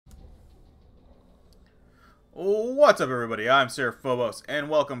What's up, everybody? I'm Sir Phobos, and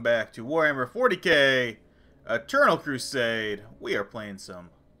welcome back to Warhammer 40k Eternal Crusade. We are playing some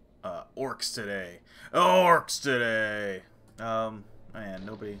orcs today. Man,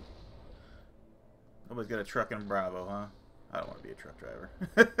 nobody's got a truck in Bravo, huh? I don't want to be a truck driver.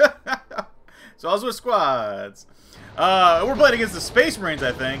 So I was with squads. We're playing against the Space Marines,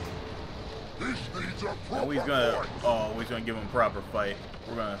 I think. And he's gonna give them a proper fight.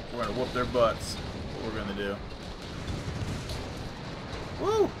 We're gonna whoop their butts. What we're gonna do.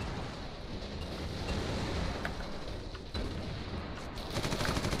 Woo!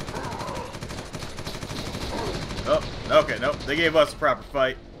 Oh, okay, nope. They gave us a proper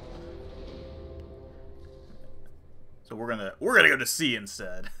fight. So we're gonna go to sea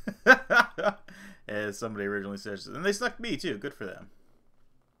instead. As somebody originally said. And they snuck me too. Good for them.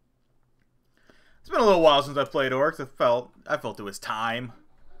 It's been a little while since I played orcs. I felt it was time.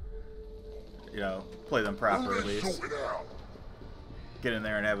 You know, play them proper at least. Get in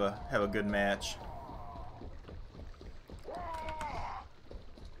there and have a good match.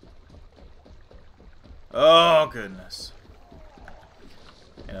 Oh goodness.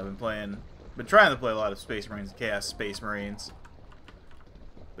 And I've been trying to play a lot of Space Marines and Chaos Space Marines.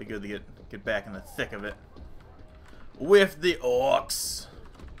 Be good to get back in the thick of it. With the orcs.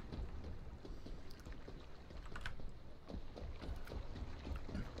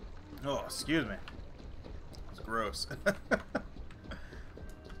 Oh, excuse me. It's gross.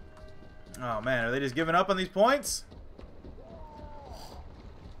 Oh man, are they just giving up on these points?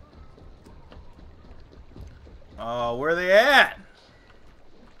 Oh, where are they at?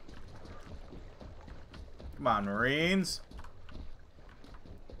 Come on, Marines.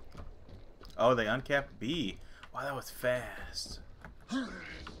 Oh, they uncapped B. Wow, that was fast.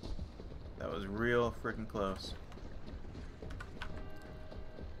 That was real freaking close.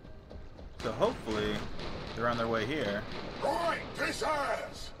 So hopefully they're on their way here. Right, this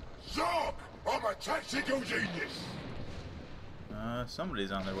ass! Zob! I'm a tactical genius!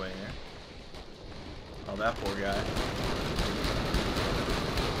 Somebody's on their way here. Oh, that poor guy.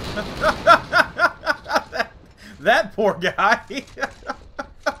 that poor guy!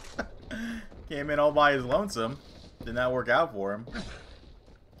 Came in all by his lonesome. Did not work out for him.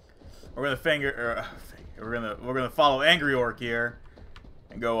 We're gonna follow Angry Orc here.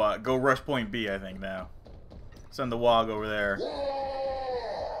 And go rush point B, I think, now. Send the Wog over there.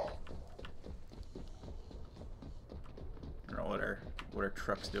 I don't know what our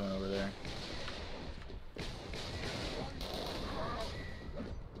truck's doing over there.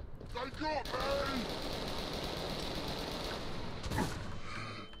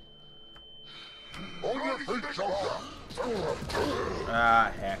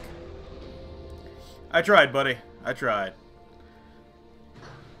 Ah, heck. I tried, buddy. I tried.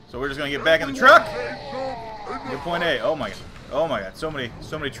 So we're just gonna get back in the truck. Get point A. Oh my god. Oh my god. So many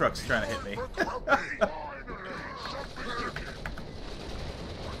trucks trying to hit me.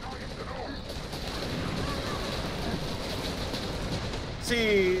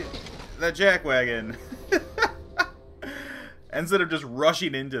 See that jackwagon. Instead of just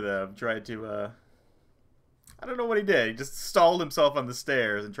rushing into them, tried to I don't know what he did. He just stalled himself on the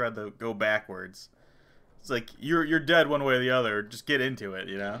stairs and tried to go backwards. It's like, you're dead one way or the other. Just get into it,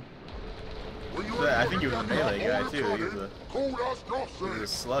 you know? I think he was a melee guy, too. He was a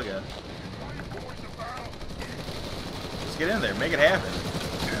slugger. Just get in there. Make it happen.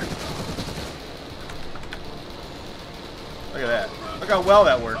 Look at that. Look how well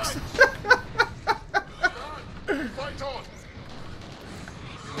that works.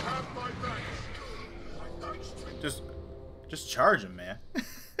 Just charge him, man.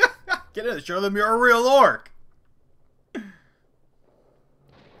 Get in there, show them you're a real orc.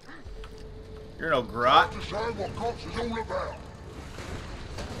 You're no grot.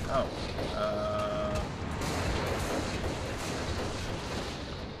 Oh.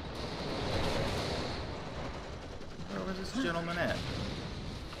 Where was this gentleman at?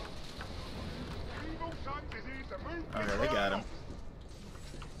 Okay, they got him.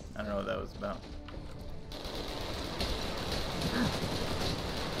 I don't know what that was about.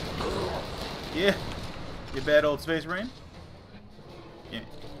 Yeah, you bad old Space Marine. Yeah.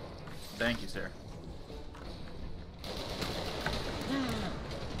 Thank you, sir.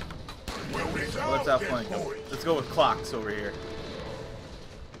 Well, let's outflank him. Let's go with clocks over here.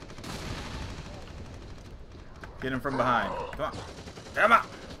 Get him from behind. Come on. Come on.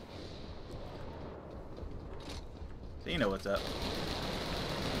 So you know what's up.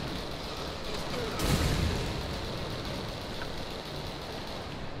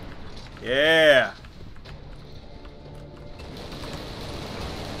 Yeah.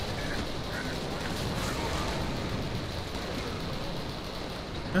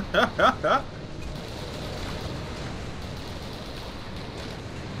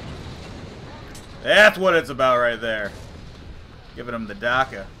 That's what it's about right there. Giving them the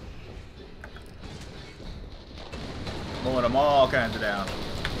DACA. Mowing them all kinds of down.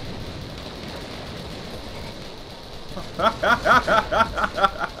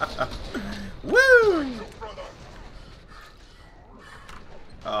 Woo!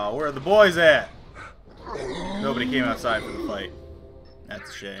 Oh, where are the boys at? Nobody came outside for the fight. That's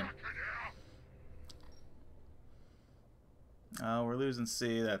a shame. Oh, we're losing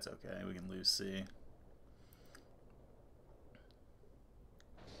C. That's okay. We can lose C.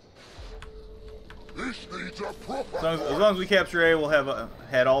 This needs a proper As long as we capture A, we'll have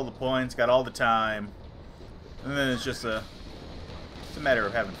had all the points, got all the time, and then it's just it's a matter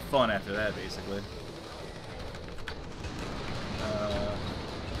of having fun after that, basically. Yeah,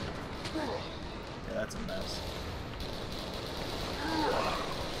 that's a mess.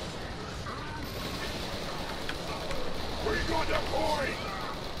 We got the point!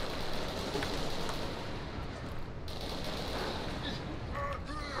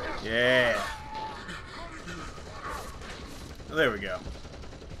 Yeah. There we go.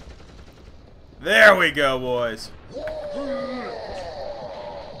 There we go, boys.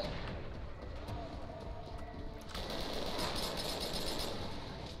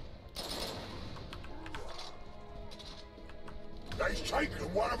 They've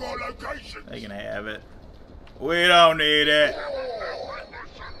taken one of our locations! They can have it. We don't need it.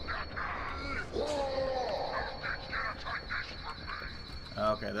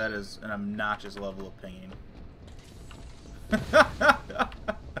 Okay, that is an obnoxious level of pinging.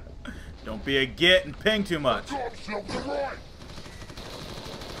 Don't be a git and ping too much. Got themselves a right!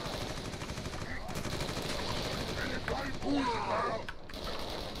 Anything boys about?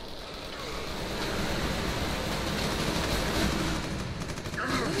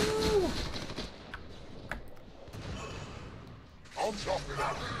 I'm chopping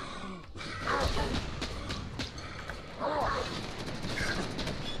up.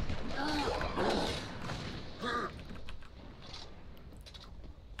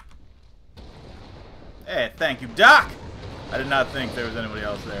 Hey, thank you, Doc! I did not think there was anybody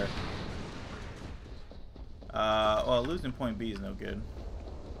else there. Well, losing point B is no good.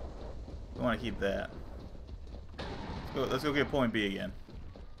 We want to keep that. Let's go get point B again.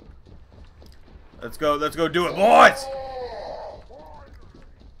 Let's go do it, boys!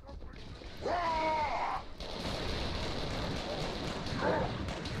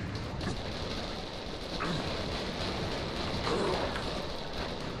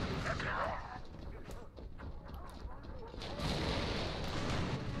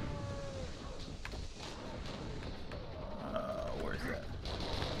 Where's that?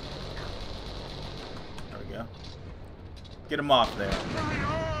 There we go. Get him off there.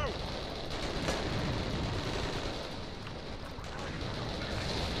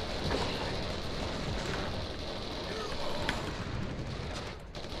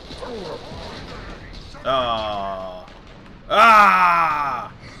 Oh.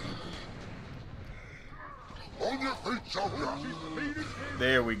 Ah! On your feet, soldier!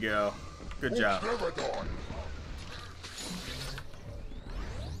 There we go. Good job. Never die!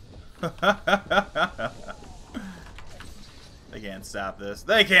 They can't stop this.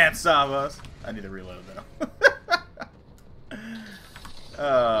 They can't stop us. I need to reload though.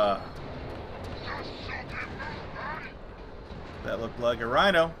 That looked like a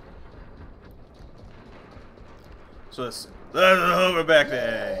rhino. So let's over back to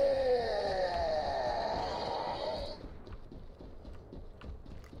A.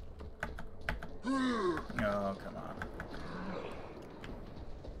 Oh, come on.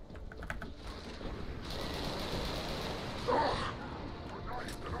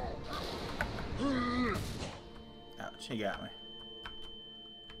 Ouch, he got me.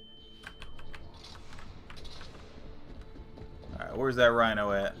 Alright, where's that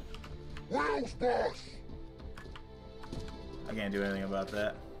rhino at? Wheels, boss! I can't do anything about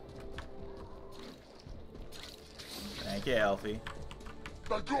that. Thank you, Alfie.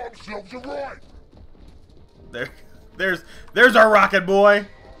 They got themselves a right! There's our rocket boy.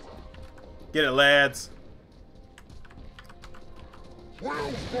 Get it, lads.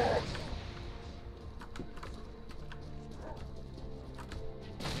 Wheels, boss!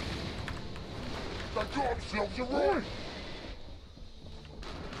 They got themselves a right!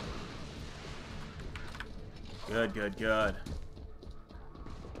 Good, good, good.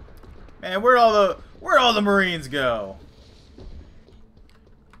 Man, where'd all the Marines go?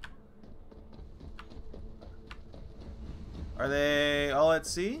 Are they all at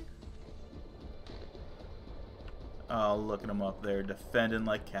sea? Oh, look at them up there, defending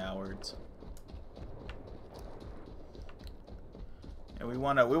like cowards. And we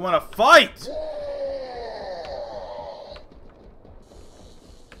wanna fight!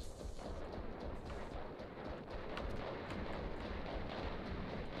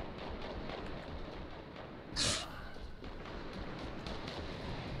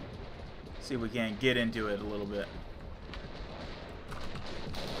 See if we can't get into it a little bit.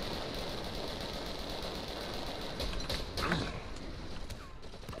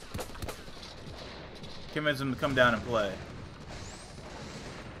 Convince them to come down and play.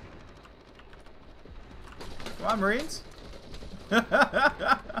 Come on, Marines.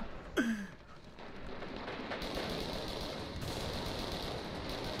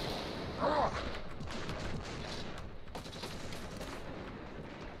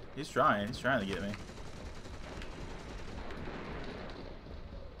 He's trying to get me.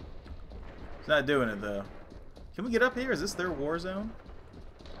 He's not doing it though. Can we get up here? Is this their war zone?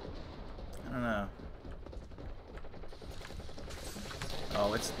 I don't know.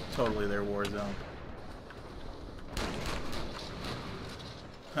 Oh, it's totally their war zone.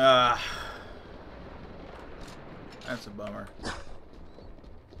 That's a bummer.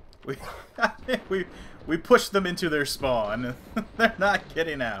 We pushed them into their spawn. They're not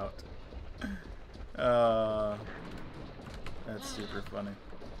getting out. That's super funny.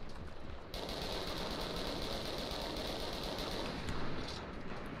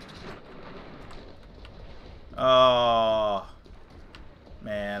 Oh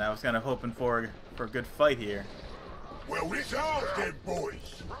man, I was kind of hoping for a good fight here. Well, it's ours then,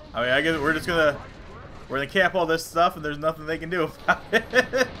 boys. I mean, I guess we're gonna cap all this stuff, and there's nothing they can do about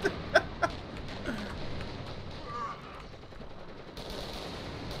it.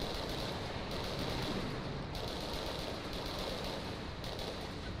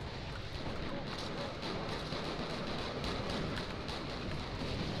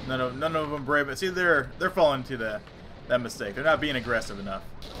 None of them brave. But see, they're falling to that mistake. They're not being aggressive enough.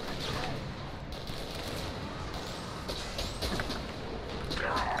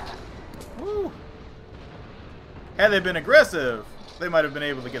 Woo! Had they been aggressive, they might have been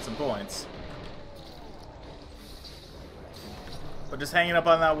able to get some points. But just hanging up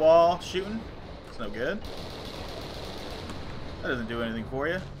on that wall, shooting, it's no good. That doesn't do anything for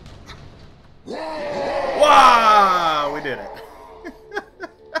you. Wow! We did it.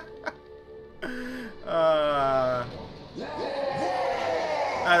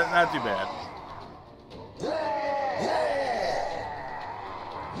 Not too bad.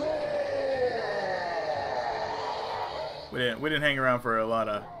 We didn't hang around for a lot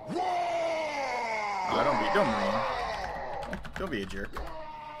of. Oh, don't be a jerk.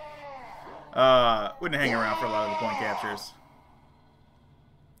 We didn't hang around for a lot of the point captures.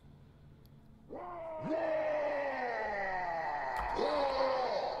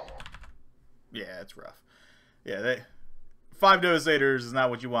 Yeah, it's rough. Yeah, 5 Devastators is not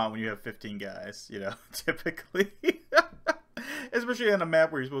what you want when you have 15 guys, you know, typically. Especially on a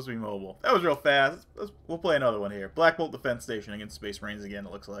map where you're supposed to be mobile. That was real fast. We'll play another one here. Black Bolt Defense Station against Space Marines again,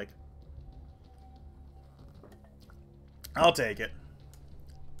 it looks like. I'll take it.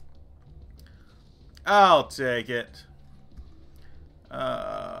 I'll take it.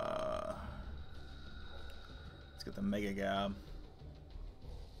 Let's get the Mega Gob.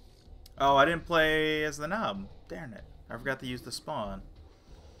 Oh, I didn't play as the Knob. Darn it. I forgot to use the spawn.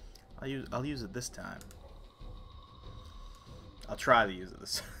 I'll use it this time. I'll try to use it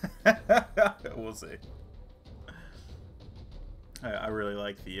this time. We'll see. I really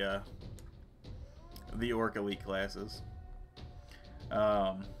like the Orc Elite classes.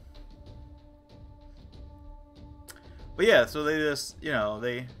 But yeah, so they just, you know,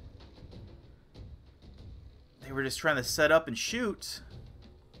 they were just trying to set up and shoot,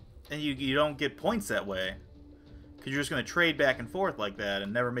 and you don't get points that way, because you're just going to trade back and forth like that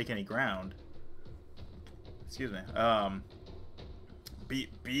and never make any ground. Excuse me.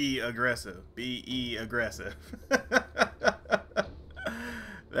 Be aggressive. Be aggressive.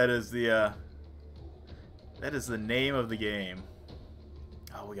 That is the name of the game.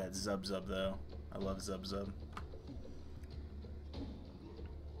 Oh, we got Zub Zub though. I love Zub Zub.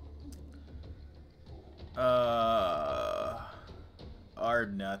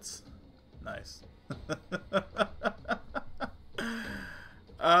 Ard nuts. Nice.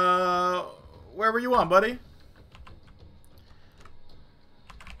 Where were you on, buddy?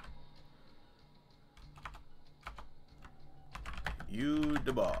 You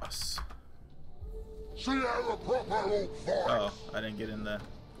the boss. See how a proper old voice. Oh, I didn't get in the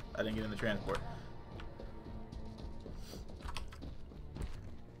transport.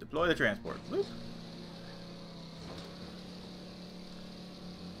 Deploy the transport. Whoop.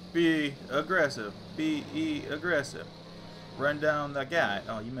 Be aggressive. Be aggressive. Run down that guy.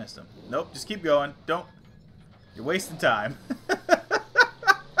 Oh, you missed him. Nope, just keep going. Don't. You're wasting time.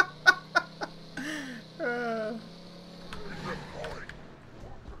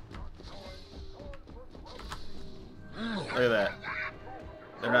 Look at that.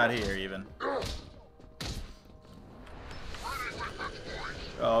 They're not here, even.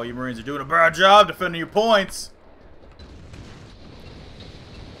 Oh, you Marines are doing a bad job defending your points.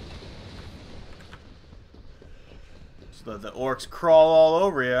 Just let the orcs crawl all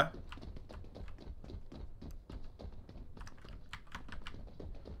over you.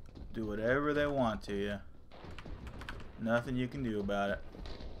 Do whatever they want to you. Nothing you can do about it.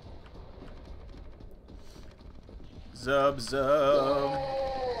 Zub, zub.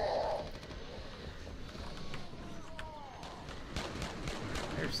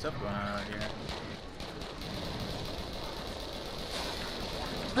 There's stuff going on out here.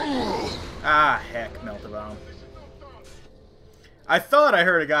 Ah, heck, melt a bomb. I thought I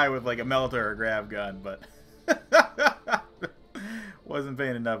heard a guy with like a melter or a grab gun, but wasn't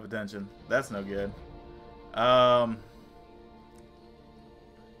paying enough attention. That's no good. Uh-oh.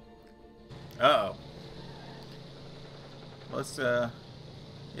 Let's yeah,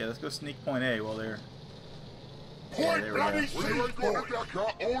 let's go sneak point A while they're yeah, there we go.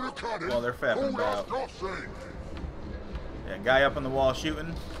 While they're fapping about. Yeah, guy up on the wall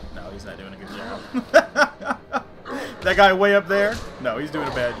shooting. No, he's not doing a good job. That guy way up there? No, he's doing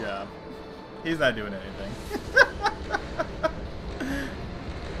a bad job. He's not doing anything.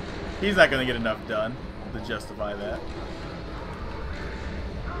 He's not going to get enough done to justify that.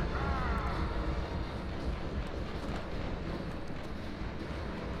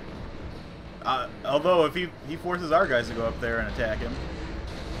 Although, if he forces our guys to go up there and attack him.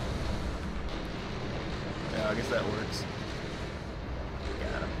 Yeah, I guess that works.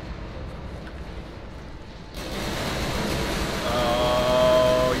 Got him.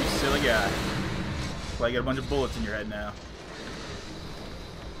 Oh, you silly guy. Well, you got a bunch of bullets in your head now.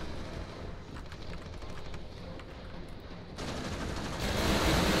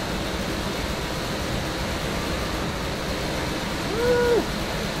 Woo!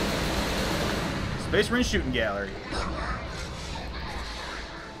 Space Marine shooting gallery.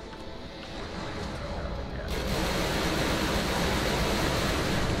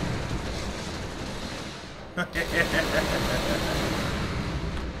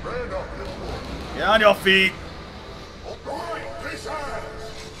 Get on your feet.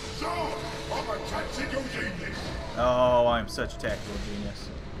 Oh, I'm such a tactical genius.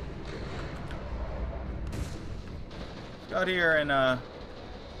 Go out here and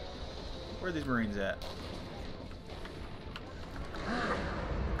where are these Marines at?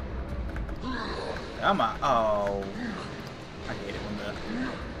 Come on. Oh, I hate it when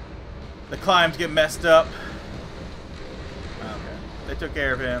the climbs get messed up. Okay, they took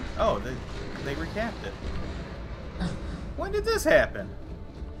care of him. Oh, they recapped it. When did this happen?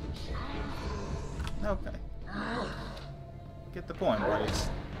 Okay. Get the point, buddies.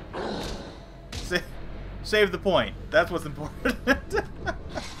 Save the point. That's what's important.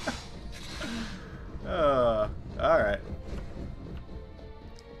 Alright.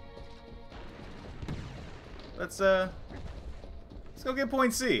 Let's go get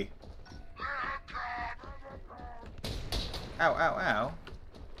point C. Ow, ow, ow.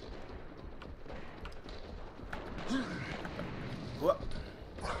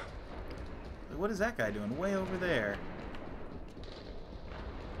 What is that guy doing? Way over there.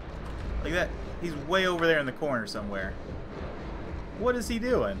 Like that. He's way over there in the corner somewhere. What is he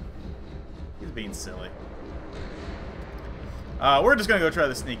doing? He's being silly. We're just gonna go try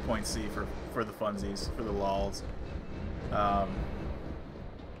the sneak point C for the funsies, for the lols. Oh,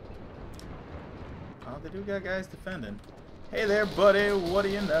 they do got guys defending. Hey there, buddy. What do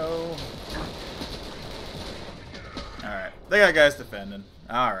you know? Alright. They got guys defending.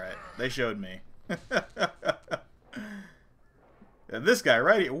 Alright. They showed me. This guy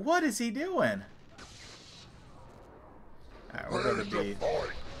right here. What is he doing? Alright, we're going to be...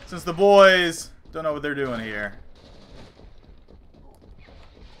 Since the boys don't know what they're doing here.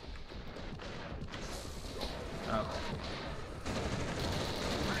 Okay.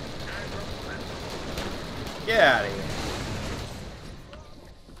 Get out of here.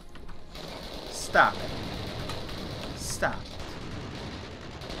 Stop it. Stop it.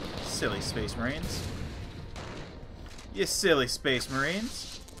 Silly Space Marines. You silly Space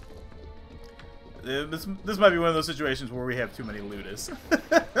Marines. This might be one of those situations where we have too many Ludus.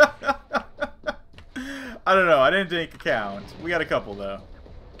 I don't know. I didn't take account. We got a couple, though.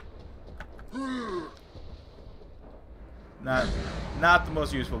 Not the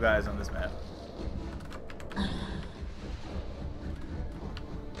most useful guys on this map.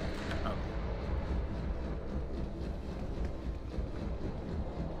 Oh.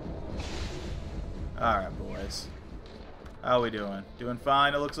 Alright, boys. How are we doing? Doing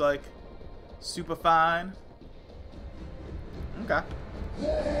fine, it looks like. Super fine. Okay.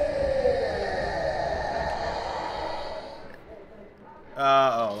 Oh,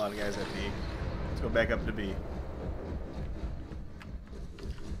 a lot of guys at B. Let's go back up to B.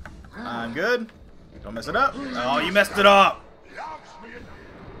 I'm good. Don't mess it up. Oh, you messed it up!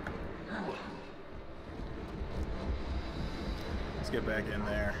 Let's get back in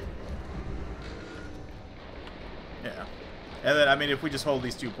there. Yeah. And then, I mean, if we just hold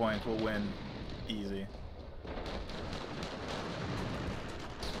these 2 points, we'll win easy.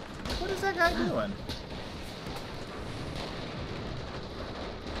 What is that guy doing?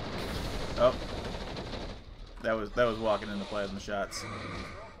 Oh. That was walking into plasma shots.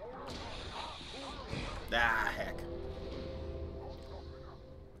 Ah, heck.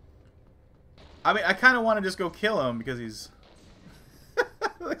 I mean, I kind of want to just go kill him because he's...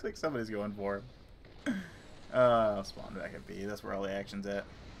 Looks like somebody's going for him. I'll spawn back at B. That's where all the action's at.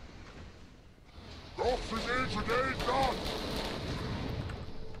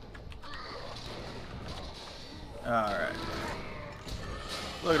 Alright.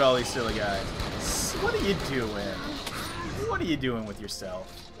 Look at all these silly guys. What are you doing? What are you doing with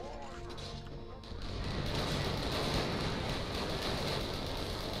yourself?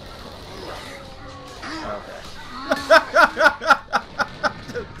 Okay.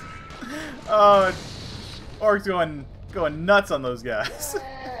 Oh, Orc's going nuts on those guys.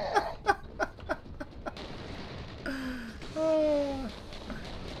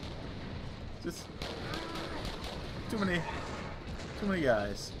 Just too many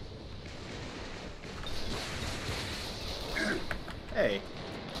guys. Hey,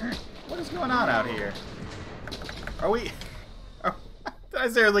 what is going on out here? Did I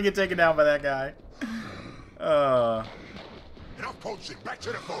seriously get taken down by that guy? Enough punching, back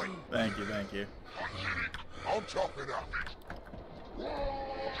to the point. Thank you, thank you. I'll chop it up.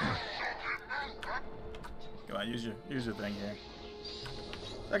 Come on, use your thing here.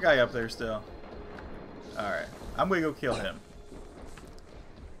 That guy up there still. Alright. I'm gonna go kill him.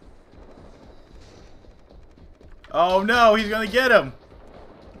 Oh no, he's gonna get him!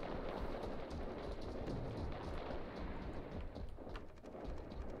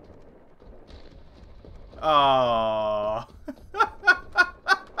 Oh.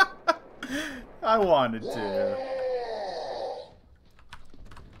 I wanted to.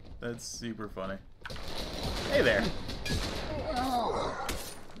 That's super funny. Hey there.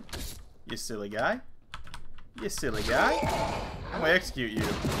 You silly guy. You silly guy. I'm gonna execute you.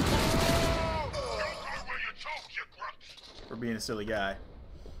 For being a silly guy.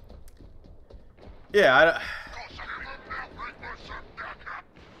 Yeah,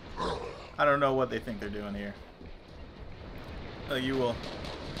 I don't know what they think they're doing here. You'll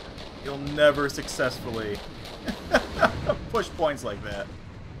never successfully push points like that.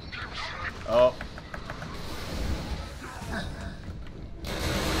 Oh.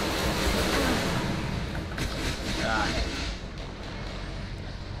 Ah.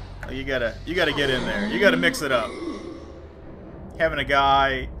 Oh, you gotta get in there. You gotta mix it up. Having a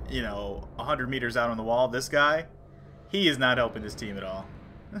guy, you know, 100 meters out on the wall, this guy, he is not helping his team at all.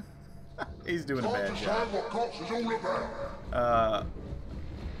 He's doing a bad job.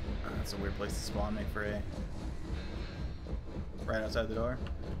 That's a weird place to spawn me for A. Right outside the door.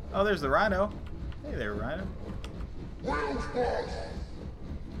 Oh, there's the Rhino. Hey there, Rhino. Like,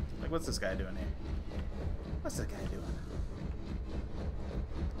 what's this guy doing here? What's this guy doing?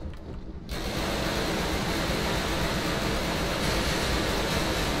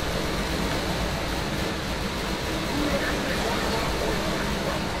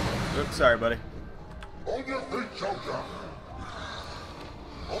 Oops, sorry, buddy. On your feet, soldier.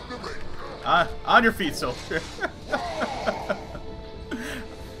 On the ring. On your feet, soldier.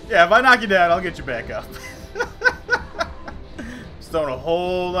 Yeah, if I knock you down, I'll get you back up. Just throwing a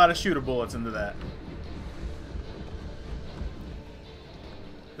whole lot of shooter bullets into that.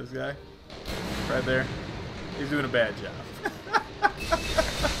 This guy, right there, he's doing a bad job.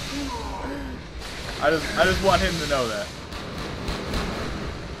 I just want him to know that.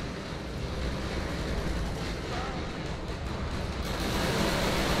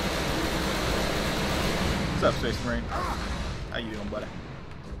 What's up, Space Marine? How you doing, buddy?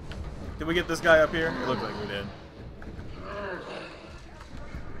 Did we get this guy up here? It looked like we did.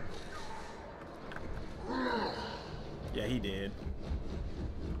 Yeah, he did.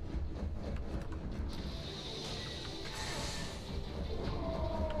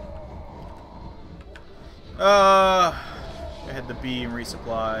 I had the B and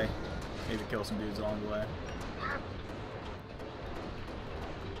resupply. Maybe kill some dudes along the way.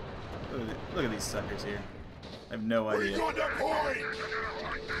 Look at these suckers here. I have no idea. We got the point!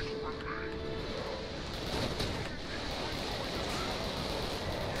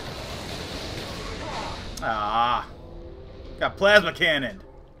 Ah, got plasma cannon.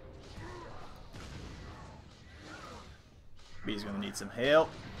 B's gonna need some help.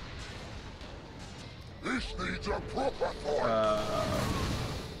 This needs a proper fight.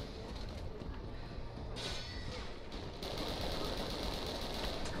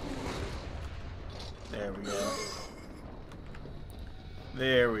 There we go.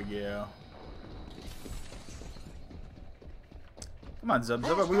 There we go. Come on, Zub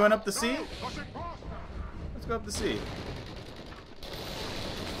Zub. We went up the sea? Let's go up the sea.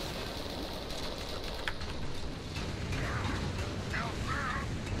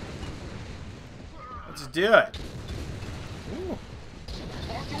 Let's do it. Ooh.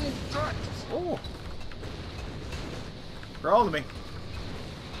 Ooh. Roll to me.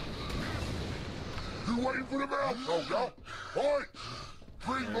 You waiting for the mouth, soldier? Fight!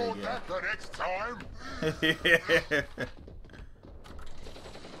 Bring more dagger next time.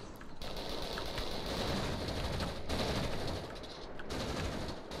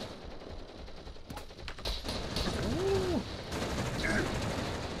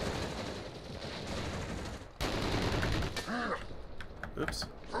 Oops.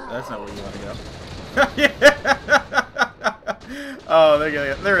 That's not where you want to go. Oh,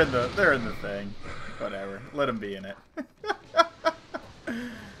 they're in the thing. Whatever. Let them be in it.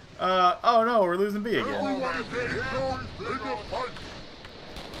 Oh no, we're losing B again.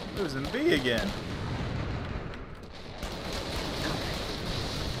 Losing B again.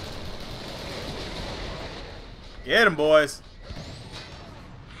 Get him, boys.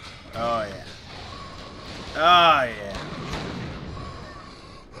 Oh yeah. Oh yeah.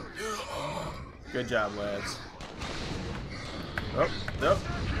 Good job, lads. Oh, nope.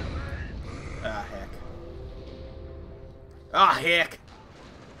 Ah, heck. Ah, heck.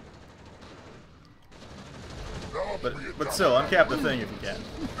 But still, uncap the thing if you can.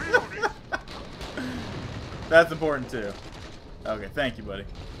 That's important too. Okay, thank you, buddy.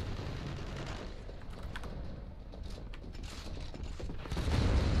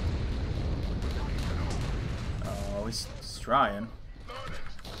 Oh, he's trying.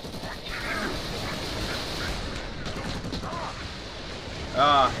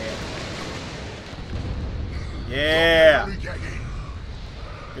 Ah, heck. Yeah.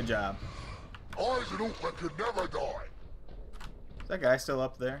 Good job. Eyes and Ulfa could never die. Is that guy still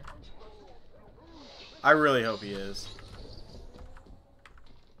up there? I really hope he is.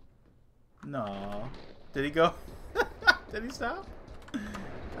 No. Did he go? Did he stop?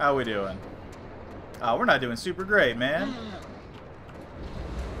 How we doing? Oh, we're not doing super great, man.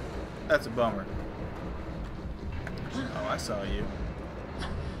 That's a bummer. Oh, I saw you.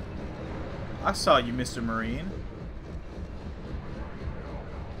 I saw you, Mr. Marine.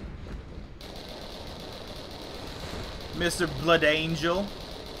 Mr. Blood Angel.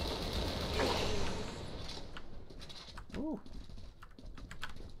 Ooh.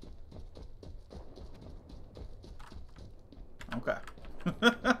 Okay.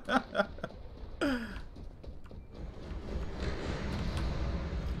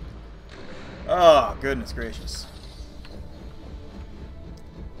 Oh, goodness gracious.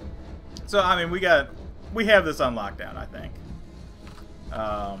 So, I mean, we have this on lockdown, I think.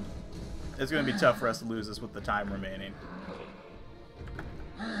 It's going to be tough for us to lose this with the time remaining.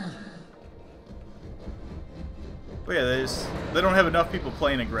 But yeah, they don't have enough people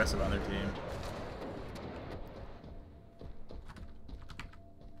playing aggressive on their team.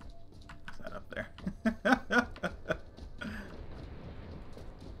 Is that up there?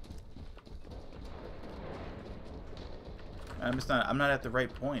 I'm not at the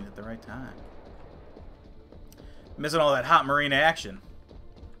right point at the right time. Missing all that hot marine action.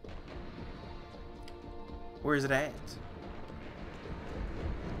 Where is it at?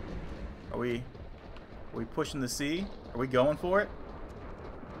 Are we pushing the sea? Are we going for it?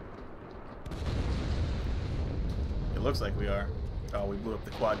 It looks like we are. Oh, we blew up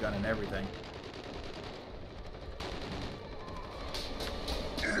the quad gun and everything.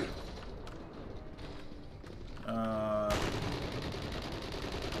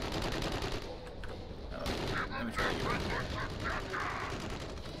 Let me try to get in here.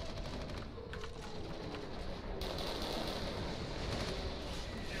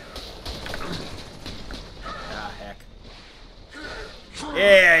 Ah, heck.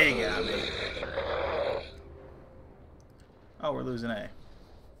 Yeah, you got me. Oh, we're losing A.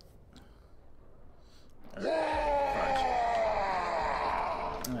 Fudge.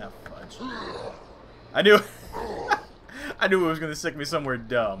 Ah, fudge. I knew I knew it was gonna stick me somewhere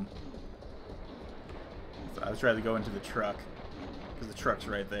dumb. So I was trying to go into the truck. Because the truck's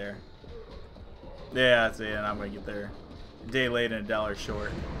right there. Yeah, that's it, and I'm gonna get there. A day late and $1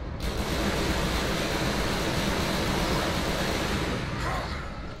 short.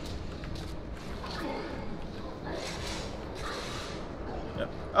 Yep.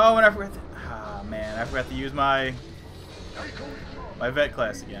 Oh, and I forgot to, ah, man, I forgot to use my vet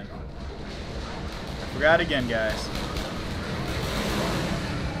class again. I forgot again, guys.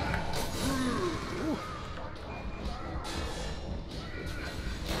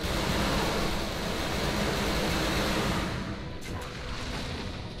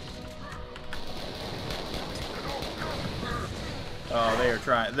 Oh, they are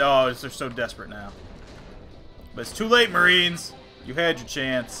trying. Oh, they're so desperate now. But it's too late, Marines. You had your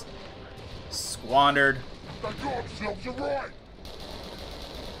chance. Squandered. The dog selves are right.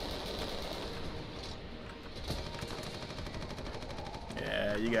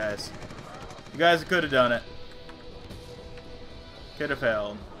 Yeah, you guys could have done it. Could have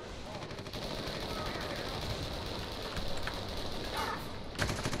held.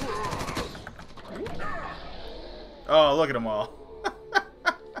 Oh, look at them all.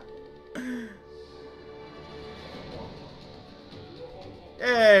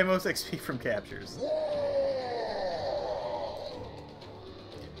 Hey, most XP from captures.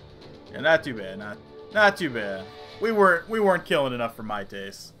 Yeah, not too bad. Not too bad. We weren't killing enough for my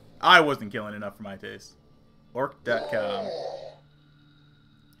taste. I wasn't killing enough for my taste. Orc.com.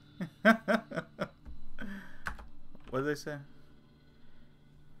 What did they say?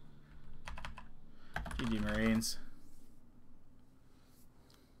 GG Marines.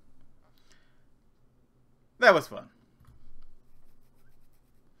 That was fun.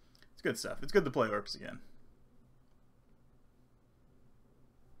 It's good stuff. It's good to play orcs again.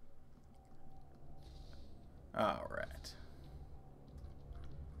 All right.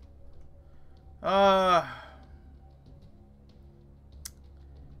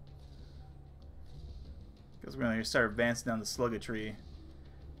 Because we're gonna start advancing down the slugga tree.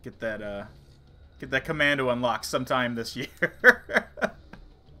 Get that commando unlocked sometime this year.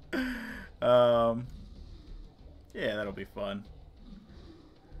 Yeah, that'll be fun.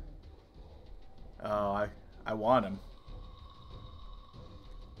 Oh, I want him.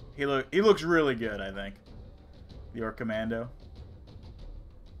 He looks really good, I think. The Orc Commando.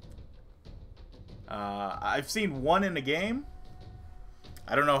 I've seen one in the game.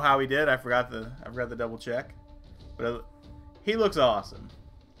 I don't know how he did. I forgot to double check. But he looks awesome.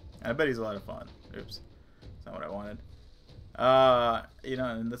 I bet he's a lot of fun. Oops, that's not what I wanted. You know,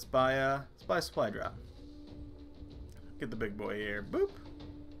 and let's buy a supply drop. Get the big boy here. Boop.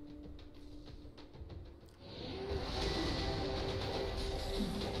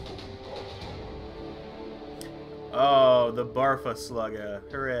 Oh, the Barfa Slugga.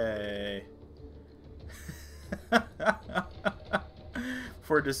 Hooray.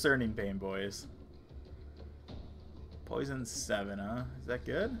 For discerning pain, boys. Poison 7, huh? Is that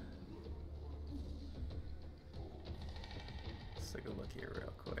good? Let's take a look here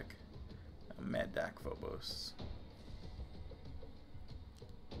real quick. Mad Dak Phobos.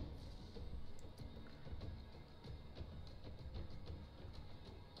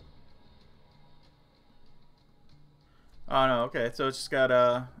 Oh no, okay, so it's just got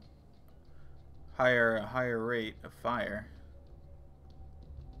a higher rate of fire.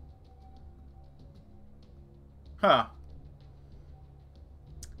 Huh.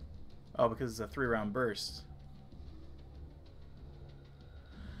 Oh, because it's a 3-round burst.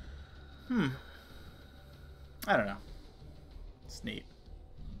 I don't know. It's neat.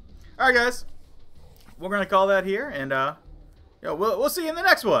 Alright guys. We're gonna call that here, and we'll see you in the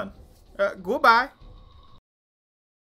next one. Goodbye.